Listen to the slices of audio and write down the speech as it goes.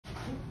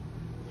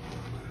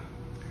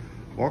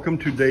Welcome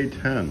to day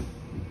 10.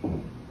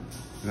 You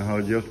know how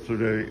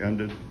yesterday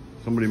ended?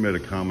 Somebody made a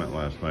comment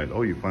last night.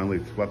 Oh, you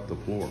finally swept the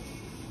floor.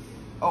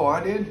 Oh,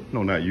 I did?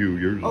 No, not you.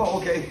 Yours. Oh,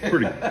 okay.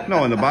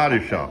 No, in the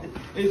body shop.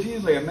 It's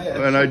usually a mess.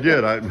 And I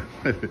did. I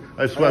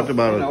swept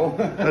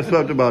I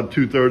swept about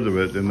 2/3 of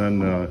it, and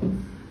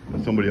then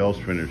somebody else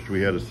finished.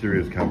 We had a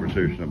serious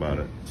conversation about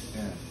it.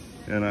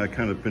 Yeah. And I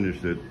kind of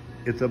finished it.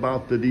 It's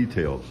about the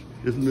details.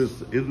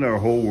 Isn't our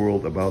whole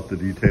world about the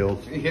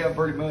details? Yeah,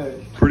 pretty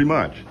much. Pretty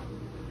much.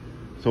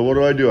 So what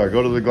do? I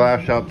go to the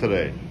glass shop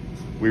today.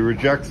 We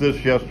reject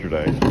this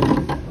yesterday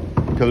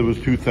because it was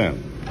too thin.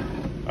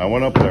 I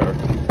went up there,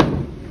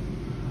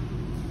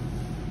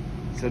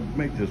 said,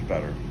 make this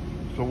better.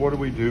 So what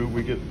do?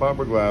 We get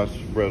fiberglass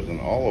resin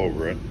all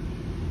over it.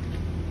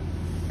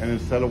 And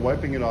instead of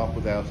wiping it off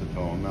with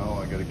acetone, now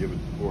I got to give it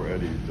to poor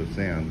Eddie to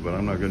sand, but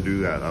I'm not going to do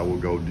that. I will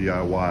go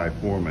DIY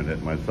foreman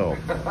it myself.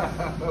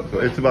 So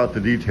it's about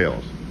the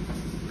details.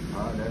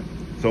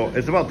 So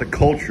it's about the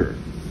culture.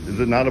 Is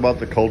it not about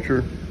the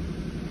culture?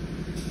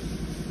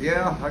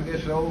 Yeah, I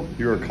guess so.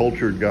 You're a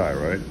cultured guy,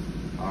 right?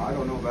 I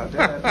don't know about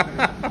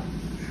that.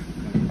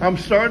 I'm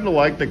starting to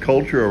like the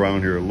culture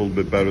around here a little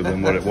bit better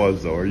than what it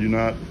was, though. Are you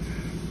not?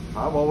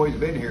 I've always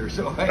been here,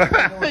 so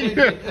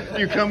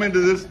you come into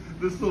this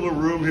little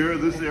room here,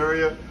 this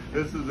area.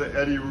 This is the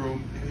Eddie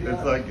room. Yeah.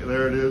 It's like,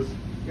 there it is.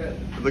 Good.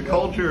 The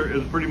culture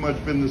has pretty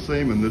much been the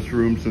same in this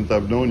room since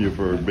I've known you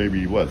for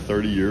maybe, what,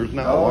 30 years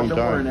now? Oh, a long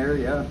somewhere time. In there,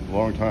 yeah.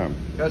 Long time.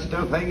 Got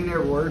stuff hanging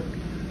everywhere.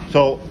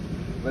 So.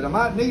 But I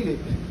might need it.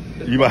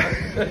 You might.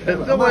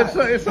 No,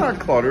 it's not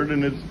cluttered,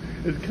 and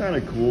it's kind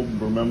of cool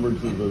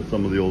remembrances of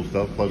some of the old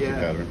stuff, plus the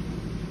pattern.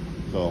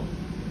 So.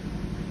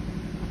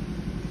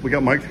 We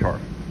got Mike's car.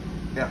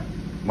 Yeah.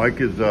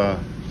 Mike is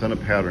sent a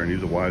pattern.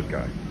 He's a wise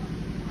guy.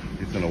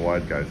 He sent a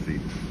wise guy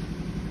seat.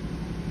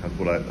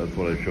 That's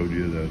what I showed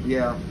you. The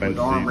with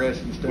the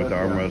armrest and stuff. With the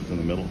armrest in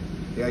the middle.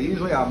 Yeah,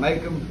 usually I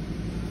make them,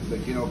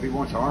 but you know, if he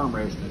wants an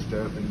armrest and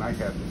stuff, he might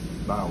have to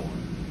buy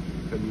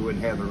one, because you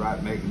wouldn't have the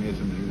right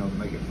mechanisms, you know, to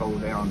make it fold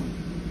down.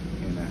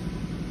 And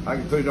I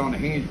can put it on the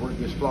hinge where it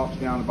just flops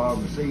down the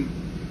bottom of the seat,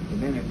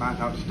 and then it might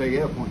not stay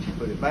up once you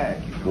put it back.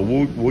 You know?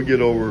 Well, we'll get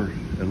over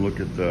and look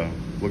at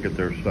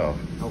their stuff.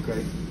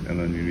 Okay. And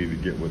then you need to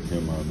get with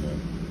him on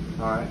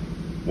all right.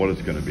 What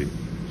it's going to be.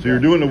 So you're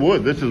doing the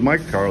wood. This is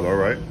Mike's car, though,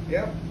 right?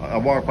 Yeah. I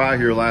walked by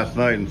here last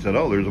night and said,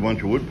 "Oh, there's a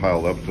bunch of wood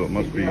piled up, so it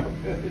must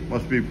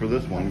be for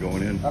this one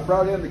going in." I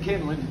brought in the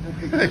kindling.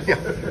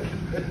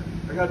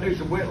 I got to do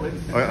some whittling.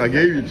 I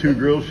gave you 2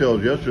 grill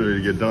shells yesterday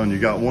to get done. You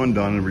got one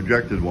done and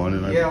rejected one,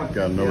 and I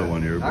got another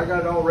one here. I got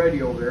it all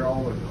ready over there.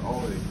 All the.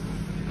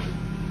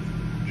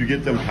 Did you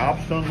get them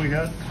tops done we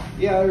had?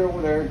 Yeah, they're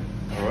over there.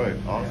 All right,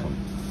 awesome.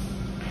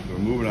 So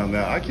we're moving on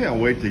that. I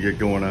can't wait to get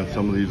going on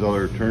some of these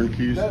other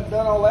turnkeys. Done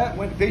all that,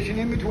 went fishing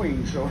in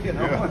between, so you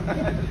know.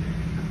 Yeah.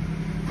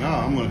 Now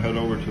I'm going to head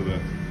over to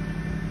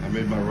I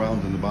made my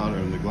rounds in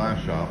the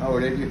glass shop. Oh,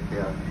 did you?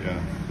 Yeah. Yeah,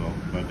 so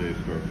my day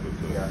starts with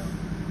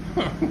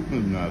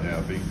I'm not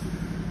happy.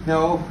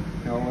 No,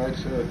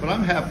 that's But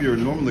I'm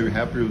normally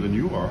happier than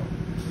you are.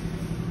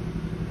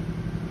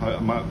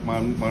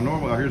 My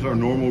normal, here's our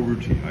normal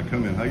routine. I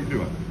come in, how you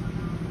doing?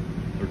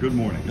 Or good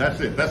morning. That's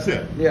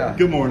it. Yeah.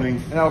 Good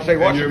morning. And I'll say,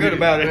 what's good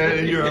about it?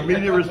 And your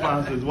immediate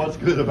response is, what's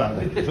good about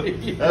it? So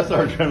that's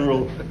our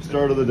general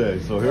start of the day.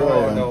 So here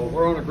I am. No,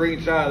 we're on the green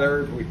side of the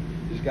earth. We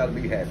just got to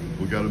be happy.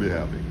 We got to be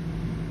happy.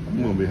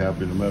 I'm going to be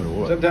happy no matter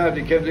what. Sometimes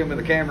he comes in with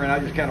the camera and I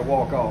just kind of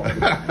walk off.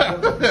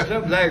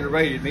 Something's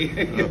aggravated me.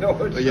 You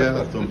know,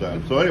 yeah,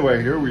 sometimes. So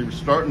anyway, here we're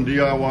starting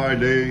DIY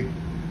day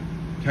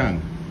 10.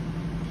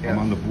 I'm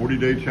on the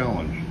 40-day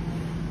challenge.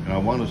 And I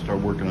want to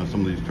start working on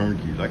some of these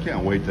turnkeys. I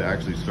can't wait to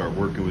actually start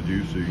working with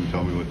you so you can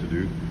tell me what to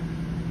do.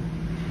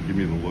 Give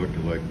me the look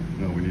of like,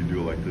 no, we need to do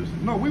it like this.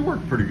 No, we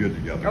work pretty good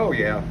together. Oh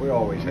yeah, we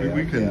always have.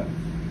 We can.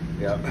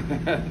 Yeah.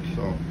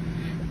 So.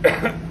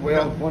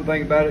 Well, one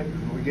thing about it,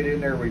 when we get in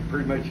there, we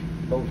pretty much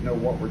both know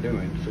what we're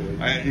doing. So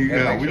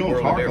we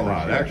don't talk a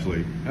lot,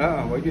 actually.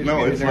 No, we just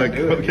no, it's like,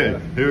 okay,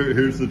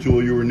 here's the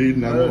tool you were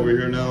needing. I'm over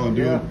here now and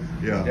doing.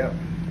 Yeah.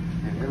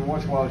 Every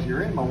once in a while,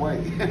 you're in my way.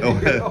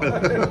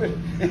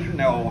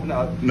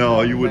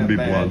 No, you wouldn't be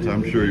blunt.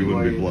 I'm sure you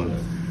wouldn't be blunt.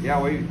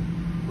 Yeah, we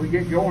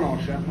get going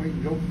on something, we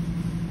can go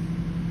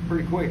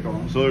pretty quick on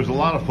them. So there's a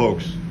lot of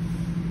folks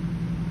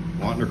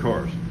wanting their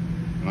cars,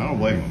 and I don't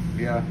blame them.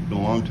 Yeah. It's been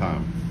a long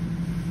time,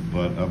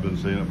 but I've been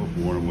saying it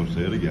before, and I'm going to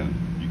say it again.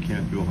 You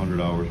can't do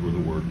 100 hours worth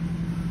of work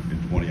in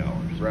 20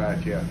 hours.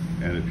 Right, yeah.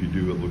 And if you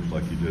do, it looks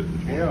like you did it in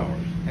 20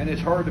 hours. And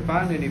it's hard to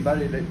find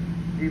anybody that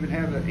even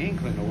have an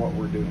inkling of what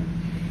we're doing.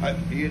 I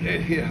mean,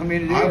 it is.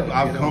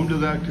 I've come to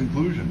that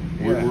conclusion.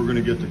 We're going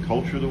to get the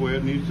culture the way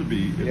it needs to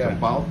be. It's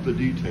about the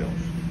details.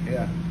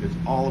 Yeah. It's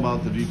all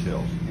about the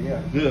details.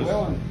 Yeah.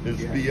 This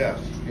is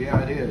BS.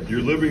 Yeah, it is. You're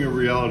living a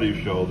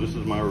reality show. This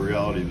is my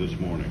reality this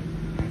morning.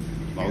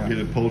 I'll get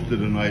it posted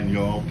tonight and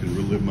y'all can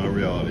relive my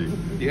reality.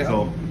 Yeah.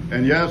 So,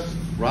 and yes,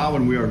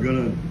 Robin, we are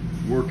going to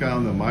work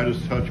on the Midas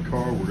Touch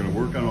car. We're going to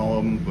work on all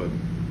of them,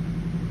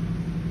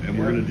 and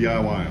we're going to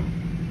DIY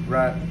them.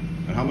 Right.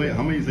 And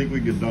how many do you think we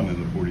get done in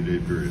the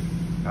 40-day period?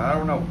 I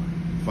don't know.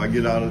 If I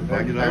get out of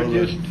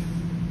There's just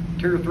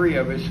 2 or 3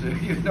 of us,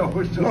 you know.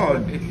 We're still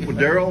with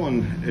Daryl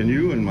and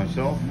you and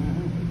myself,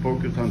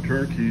 focus on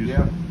turnkeys.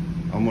 Yeah.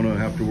 I'm gonna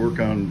have to work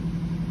on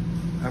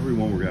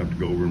everyone. We're gonna have to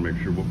go over and make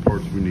sure what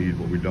parts we need,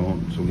 what we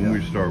don't. So when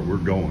we start, we're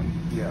going.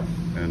 Yeah.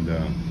 And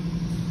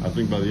I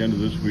think by the end of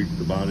this week,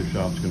 the body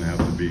shop's gonna have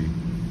to be.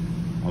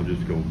 I'll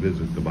just go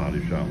visit the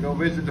body shop. Go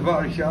visit the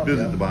body shop.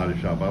 Visit the body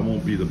shop. I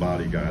won't be the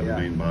body guy, the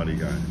main body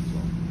guy.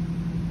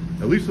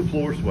 So at least the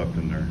floor swept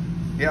in there.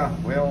 Yeah,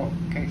 well,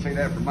 can't say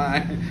that for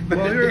mine.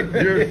 Well, you're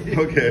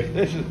okay.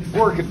 This is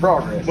work in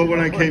progress. But when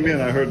I came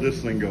in, I heard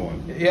this thing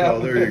going. Yeah. So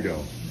there you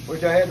go.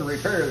 Which I had to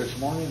repair this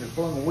morning and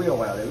flung the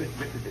wheel out of it.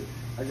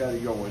 I got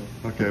it going.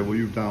 Okay, well,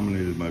 you've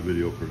dominated my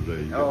video for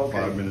today. You got okay.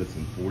 5 minutes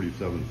and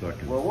 47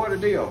 seconds. Well, what a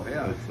deal,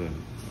 yeah.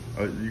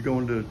 That's you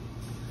going to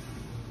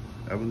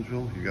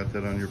Evansville? You got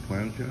that on your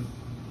plans yet?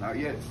 Not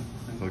yet.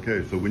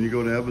 Okay, so when you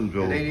go to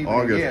Evansville, August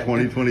August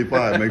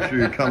 2025, make sure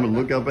you come and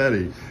look up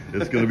Eddie.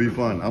 It's going to be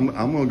fun. I'm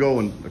going to go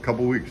in a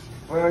couple weeks.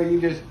 Well,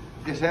 you just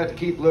have to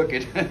keep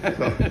looking.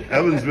 So,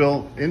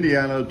 Evansville,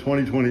 Indiana,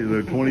 2020,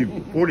 the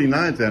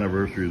 49th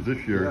anniversary is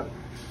this year. Yeah.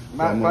 You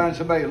might find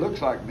somebody that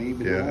looks like me,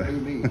 but it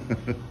won't be me.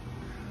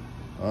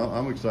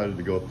 I'm excited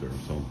to go up there.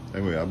 So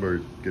anyway, I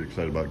better get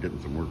excited about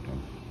getting some work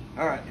done.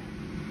 All right.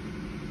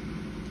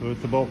 So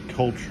it's about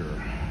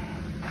culture.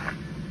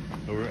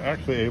 So we're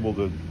actually able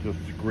to just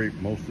scrape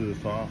most of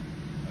this off.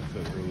 I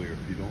said earlier,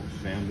 if you don't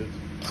sand it,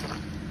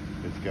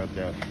 it's got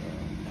that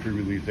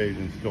pre-release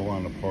agent still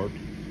on the part,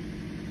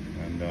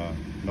 and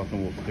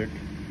nothing will stick.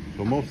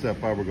 So most of that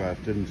fiberglass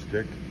didn't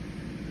stick.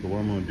 So what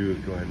I'm going to do is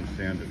go ahead and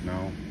sand it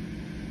now.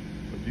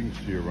 But you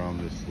can see around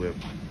this lip,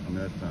 I mean,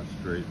 that's not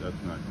straight,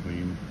 that's not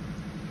clean.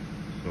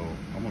 So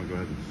I'm going to go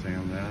ahead and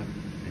sand that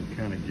and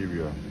kind of give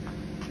you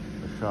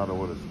a shot of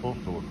what it's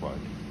supposed to look like.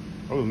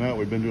 Other than that,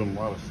 we've been doing a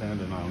lot of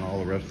sanding on all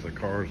the rest of the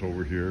cars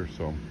over here,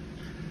 so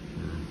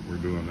we're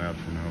doing that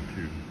for now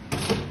too.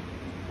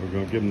 We're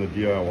going to give them the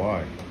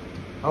DIY.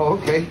 Oh,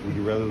 okay. Would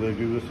you rather they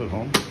do this at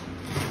home?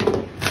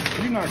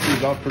 You knock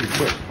these out pretty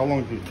quick. How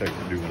long does it take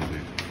to do one of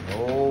these?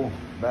 Oh,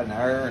 about an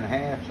hour and a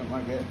half, something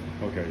like that.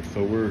 Okay,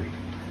 so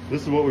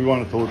this is what we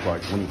want it to look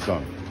like when it's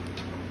done.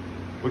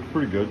 Looks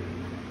pretty good.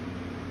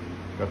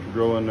 Got the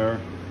grill in there.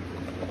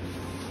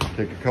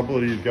 Take a couple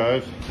of these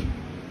guys,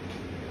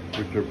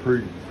 which are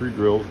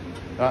pre-drilled.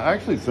 I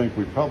actually think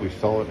we probably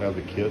sell it as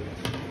a kit,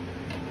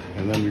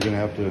 and then you're going to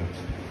have to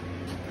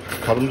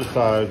cut them to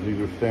size. These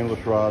are stainless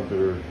rods that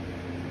are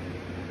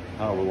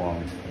however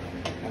long?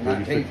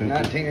 19 and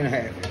a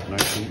half.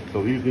 19.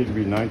 So these need to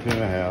be 19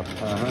 and a half.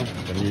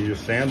 And you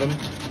just sand them.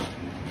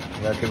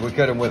 Yeah, because we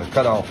cut them with a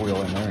cutoff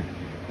wheel in there.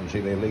 And see,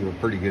 they leave a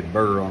pretty good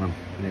burr on them,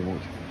 and they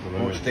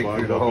won't stick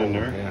through the hole. In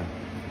there. Yeah.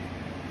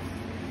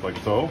 Like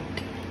so.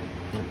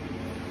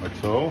 Like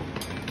so.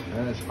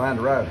 And it's find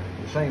the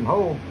same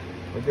hole,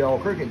 it'd be all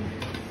crooked.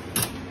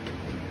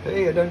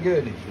 Hey, it done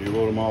good. So you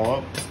load them all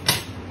up,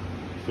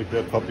 stick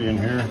that puppy in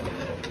here.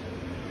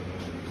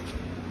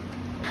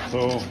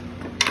 So,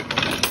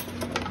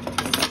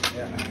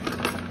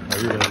 now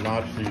you're gonna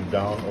notch these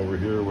down over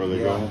here where they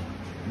go.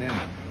 And then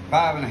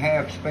 5 and a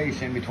half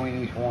space in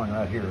between each one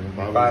right here.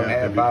 5 and a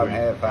half, 5 and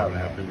a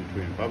half in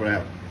between. 5 and a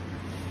half.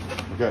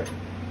 Okay,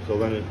 so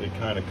then it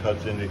kind of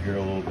cuts into here a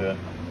little bit.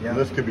 Yeah. And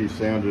this could be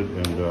sanded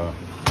and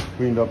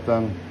cleaned up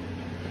then,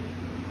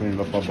 cleaned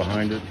up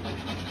behind it.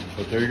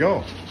 But there you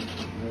go.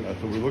 That's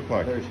what we look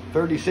like. There's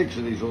 36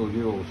 of these little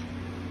jewels.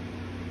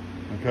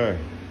 Okay.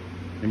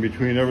 In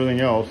between everything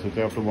else, it's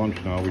after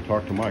lunch now. We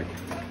talked to Mike.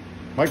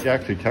 Mike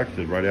actually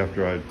texted right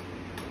after I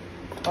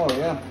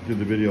did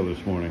the video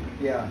this morning.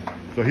 Yeah.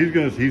 So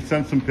he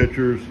sent some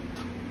pictures.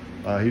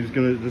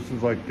 This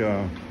is like,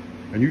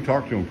 and you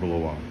talked to him for a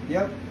little while.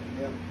 Yep.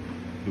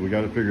 So we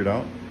got it figured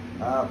out?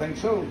 I think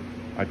so.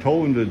 I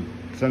told him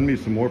to send me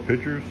some more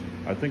pictures.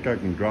 I think I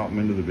can drop them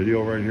into the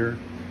video right here.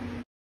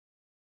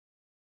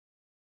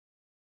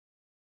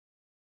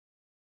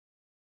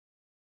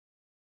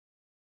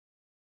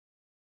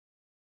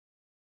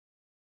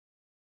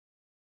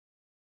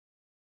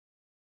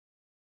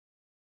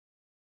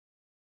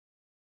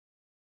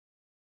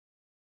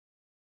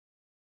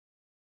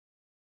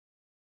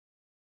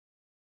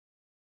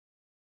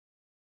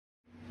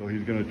 So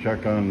he's going to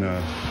check on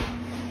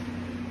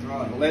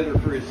leather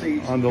for his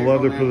seats. On the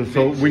leather for the.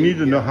 So we need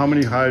to know how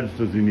many hides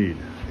does he need?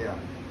 Yeah.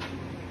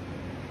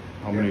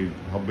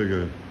 How big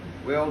a?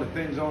 Well,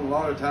 depends on, a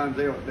lot of times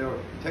they'll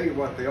tell you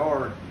what they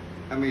are,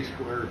 how many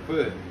square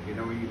foot. You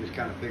know, you just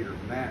kind of figure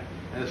from that.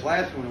 And this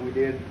last one we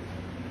did,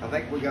 I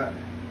think we got.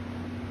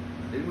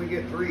 Didn't we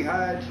get 3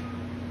 hides?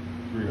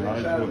 3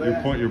 hides.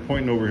 Well, you're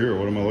pointing over here.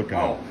 What am I looking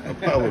at? A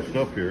pile of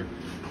stuff here.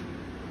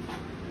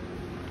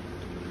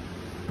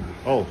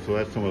 Oh, so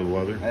that's some of the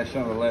leather? That's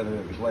some of the leather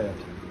that was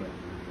left.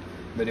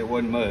 But it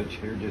wasn't much.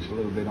 Here, just a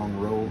little bit on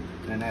the roll.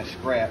 And that's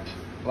scraps.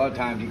 A lot of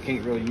times you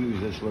can't really use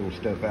this little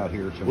stuff out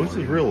here. Well, this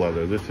is real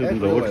leather. This isn't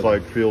that looks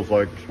like, feels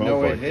like,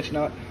 smells like. No, it's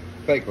not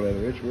fake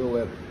leather. It's real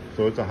leather.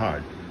 So it's a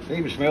hide. It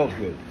even smells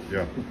good.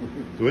 Yeah.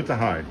 So it's a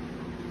hide.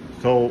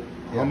 So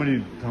Yeah.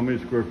 how many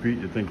square feet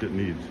you think it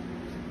needs?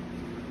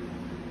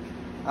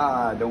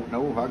 I don't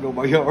know if I go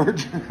by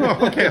yards.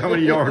 Okay, how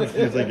many yards do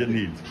you think it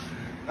needs?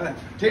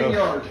 10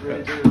 yards for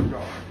it to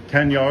draw.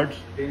 10 yards?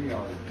 10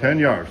 yards. 10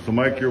 yards. So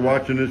Mike, you're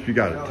watching this, you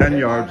got it. 10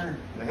 yards.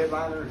 The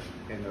headliner,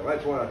 and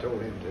that's what I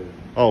told him to.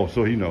 Oh,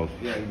 so he knows.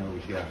 Yeah, he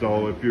knows, yeah.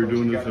 So if you're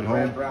doing this at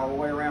home, all the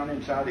way around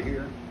inside of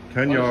here.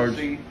 10 yards,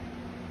 and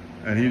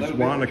he's little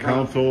wanting a bit of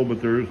room. console,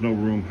 but there is no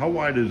room. How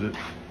wide is it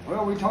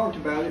Well, we talked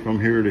about it. from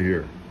here to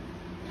here?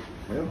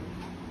 Well,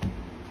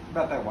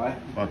 about that wide.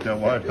 About that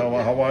wide?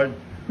 How wide?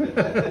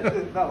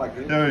 Not like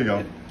this. There you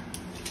go.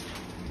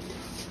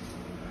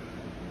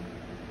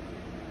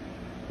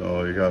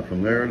 So you got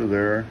from there to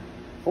there,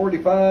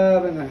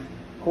 45 and a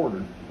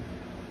quarter.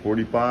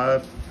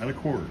 45 and a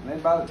quarter. And then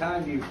by the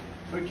time you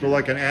put So your,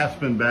 like an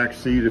Aspen back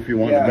seat, if you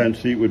want Yeah. the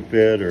bench seat would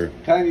fit, or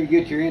time you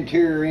get your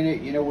interior in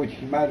it, you know, which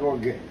you might as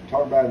well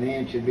talk about an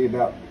inch, it'd be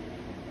about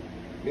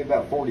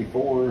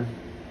 44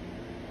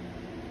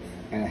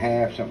 and a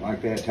half, something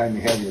like that. Time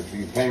you have your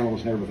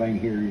panels and everything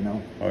here, you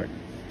know. all right.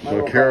 Might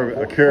So as well a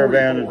about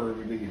caravan, 44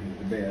 would be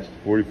the best.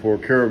 44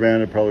 caravan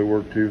would probably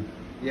work too.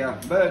 Yeah,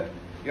 but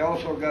you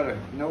also got to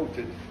note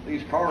that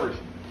these cars,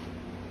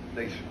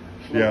 they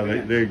slow Yeah,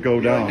 in. they go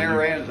You know, down. narrow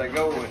ends, they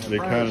go. In the They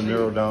front kind of seat.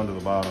 narrow down to the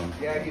bottom.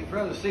 Yeah, in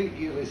front of the seat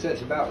usually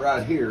sits about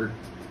right here.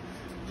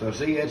 So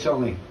see, it's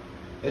only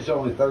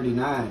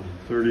 39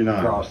 39.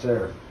 across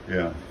there.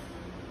 Yeah.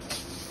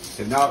 If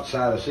the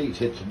outside of the seats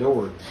hits the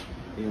door,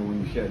 you know,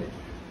 when you shut it.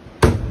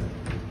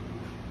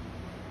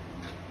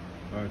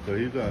 All right, so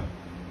he's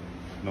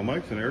now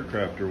Mike's an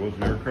aircrafter, was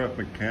an aircraft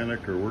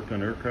mechanic or worked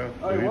on aircraft.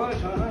 Oh, So he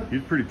was, huh?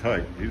 He's pretty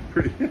tight. He's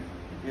pretty,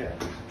 Yeah.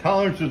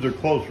 tolerances are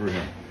close for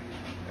him.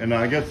 And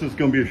I guess it's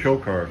gonna be a show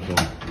car, so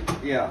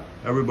Yeah.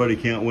 everybody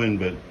can't win,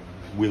 but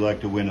we like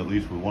to win at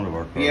least with one of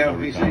our cars. Yeah,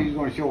 every he said time. he's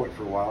going to show it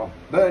for a while,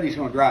 but he's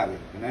going to drive it,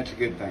 and that's a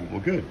good thing.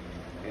 Well, good.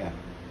 Yeah,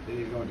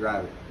 he's going to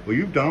drive it. Well,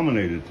 you've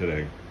dominated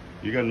today.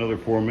 You got another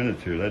 4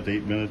 minutes here. That's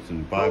 8 minutes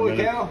and 5 Holy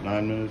minutes, cow.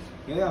 9 minutes.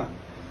 Yeah.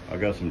 I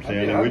got some I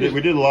sanding. did-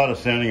 We did a lot of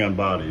sanding on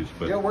bodies,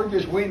 but Yeah, we're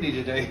just windy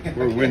today.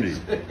 We're windy.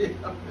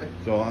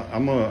 so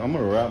I'm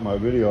gonna wrap my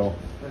video.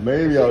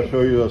 Maybe I'll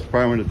show you us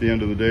priming at the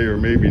end of the day, or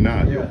maybe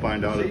not. Yeah. You'll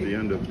find out at See, the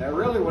end of. Now,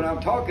 really, when I'm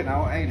talking,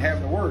 I ain't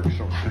having to work,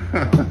 so.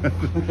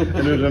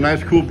 And there's a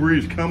nice cool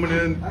breeze coming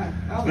in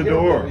I'm the a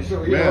door. hillbilly,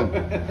 so, you know.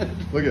 Man,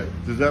 look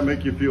at. Does that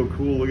make you feel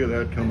cool? Look at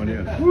that coming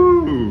in.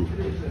 Woo!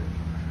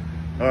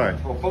 All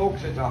right. Well,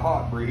 folks, it's a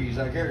hot breeze,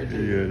 I guarantee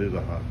Yeah, you. it is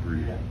a hot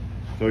breeze. Yeah.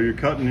 So you're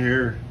cutting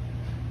here.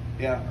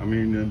 Yeah. I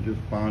mean, and just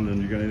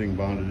bonding. You got anything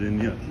bonded in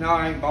yet? No,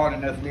 I ain't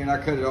bonding nothing in. I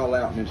cut it all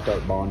out and then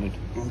start bonding.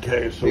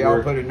 Okay, so See, I'll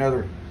we're, put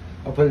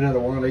another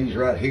one of these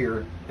right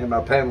here, and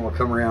my panel will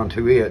come around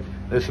to it.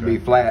 This will be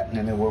flat,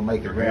 and then we'll make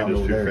it your round hand is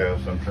over too there.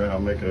 fast.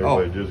 I'm making Oh.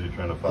 everybody dizzy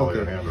trying to follow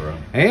your Okay. hand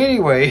around.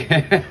 Anyway,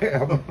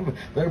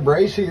 little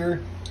brace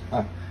here.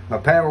 My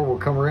panel will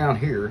come around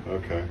here,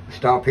 Okay.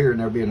 stop here, and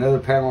there'll be another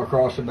panel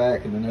across the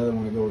back, and another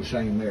one will go the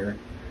same there.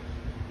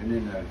 And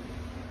then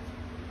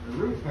the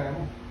roof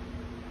panel.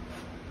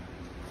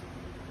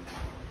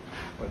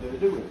 What did I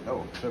do with it?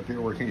 Oh, it's up here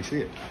where I can't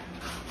see it.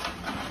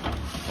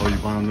 Oh, you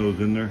bond those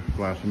in there?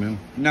 Glass them in?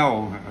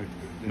 No,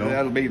 No?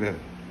 that'll be the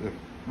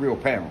real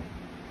panel.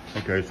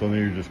 Okay, so then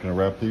you're just gonna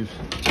wrap these?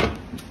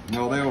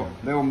 No,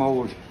 they'll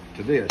mold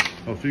to this,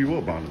 Oh, so you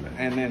will bond them in?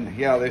 and then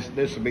yeah,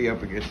 this will be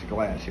up against the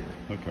glass here.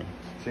 Okay.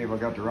 See if I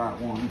got the right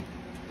one.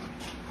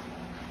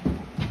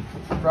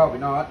 Probably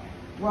not.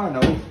 Well, I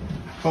know.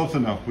 Close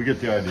enough. We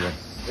get the idea.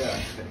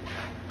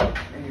 Yeah.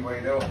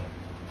 Anyway,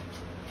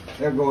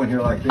 they'll go in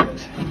here like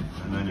this.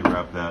 And then you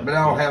wrap that. But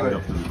I'll have right it-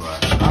 up to the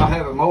glass. I'll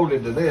have it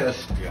molded to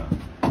this, Yeah.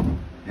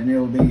 and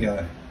it'll be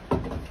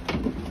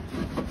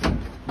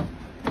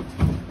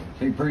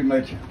see, pretty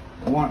much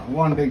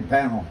one big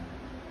panel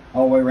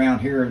all the way around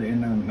here,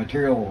 and the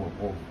material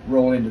will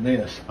roll into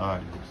this. All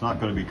right. It's not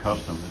going to be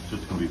custom. It's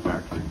just going to be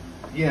factory.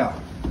 Yeah,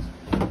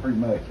 pretty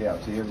much. Yeah.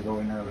 See, it'll go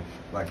in there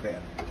like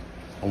that.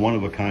 A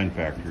one-of-a-kind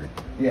factory.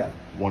 Yeah.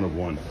 One of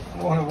one.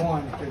 One of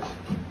one, because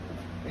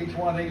each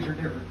one of these are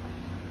different.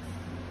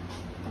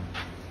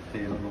 See,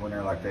 it'll go in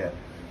there like that.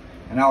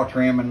 And I'll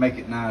trim and make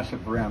it nice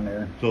up around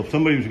there. So if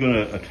somebody was going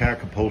to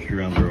attack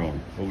upholstery on their own,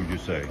 what would you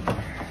say?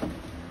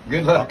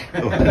 Good luck.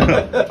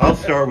 I'll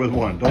start with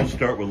one. Don't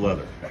start with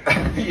leather.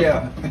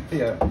 Yeah.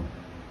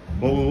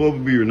 What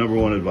would be your number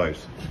one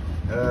advice?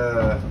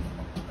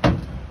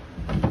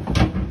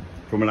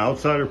 From an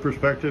outsider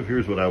perspective,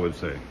 here's what I would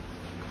say.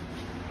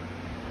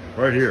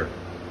 Right here.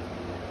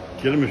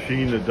 Get a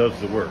machine that does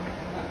the work.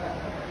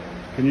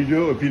 Can you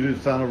do it if you did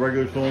it on a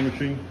regular sewing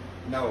machine?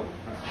 No.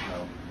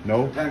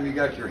 No? By the time you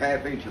got your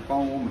half-inch of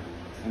foam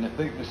and the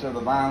thickness of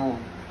the vinyl,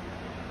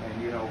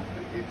 and you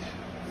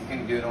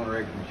can't do it on a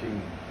regular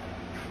machine.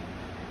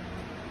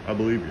 I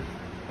believe you.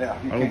 Yeah.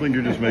 I don't think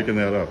you're just making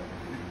that up.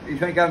 You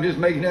think I'm just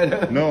making that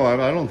up? No, I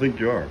don't think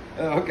you are.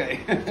 Okay.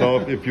 So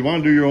if you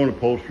want to do your own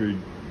upholstery,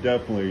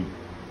 definitely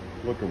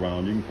look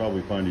around. You can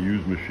probably find a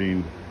used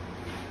machine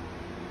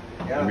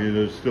Yeah. I mean,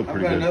 it's still I've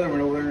pretty got good. another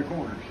one over there in the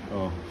corners.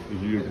 Oh,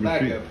 is your It's a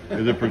machine? backup.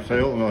 Is it for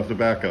sale? No, it's a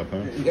backup,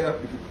 huh? Yeah.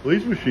 Well,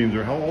 these machines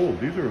are how old?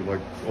 These are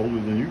like older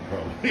than you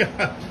probably.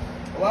 Yeah.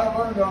 Well, I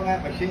learned on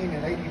that machine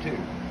in '82.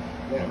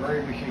 That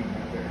very machine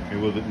right there.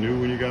 And was it new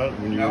when you got it?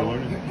 When you were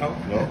learning? No.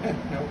 No.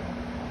 No.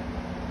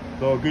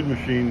 So a good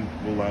machine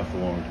will last a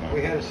long time.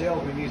 We had a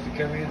salesman used to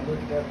come in and look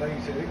at that thing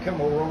and said, "It come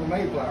over on the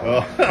Mayflower."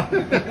 Oh.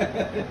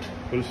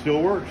 But it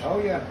still works.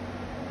 Oh yeah.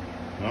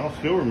 And I'll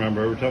still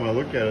remember every time I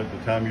look at it,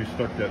 the time you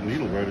stuck that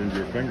needle right into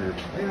your finger.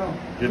 You know.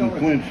 Didn't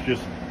flinch,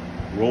 just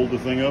rolled the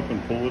thing up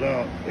and pulled it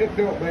out. It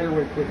felt better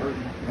when it quit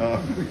hurting.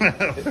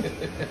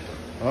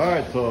 All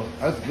right, so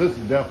this is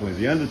definitely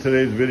the end of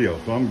today's video.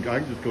 So I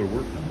can just go to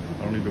work now.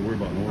 I don't need to worry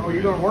about no. Oh,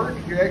 you going to work?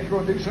 You actually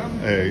going to do something?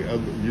 Hey,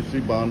 you see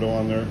Bondo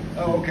on there?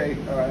 Oh, okay.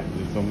 All right.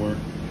 Is it somewhere?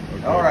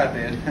 Okay. All right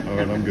then. All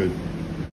right, I'm good.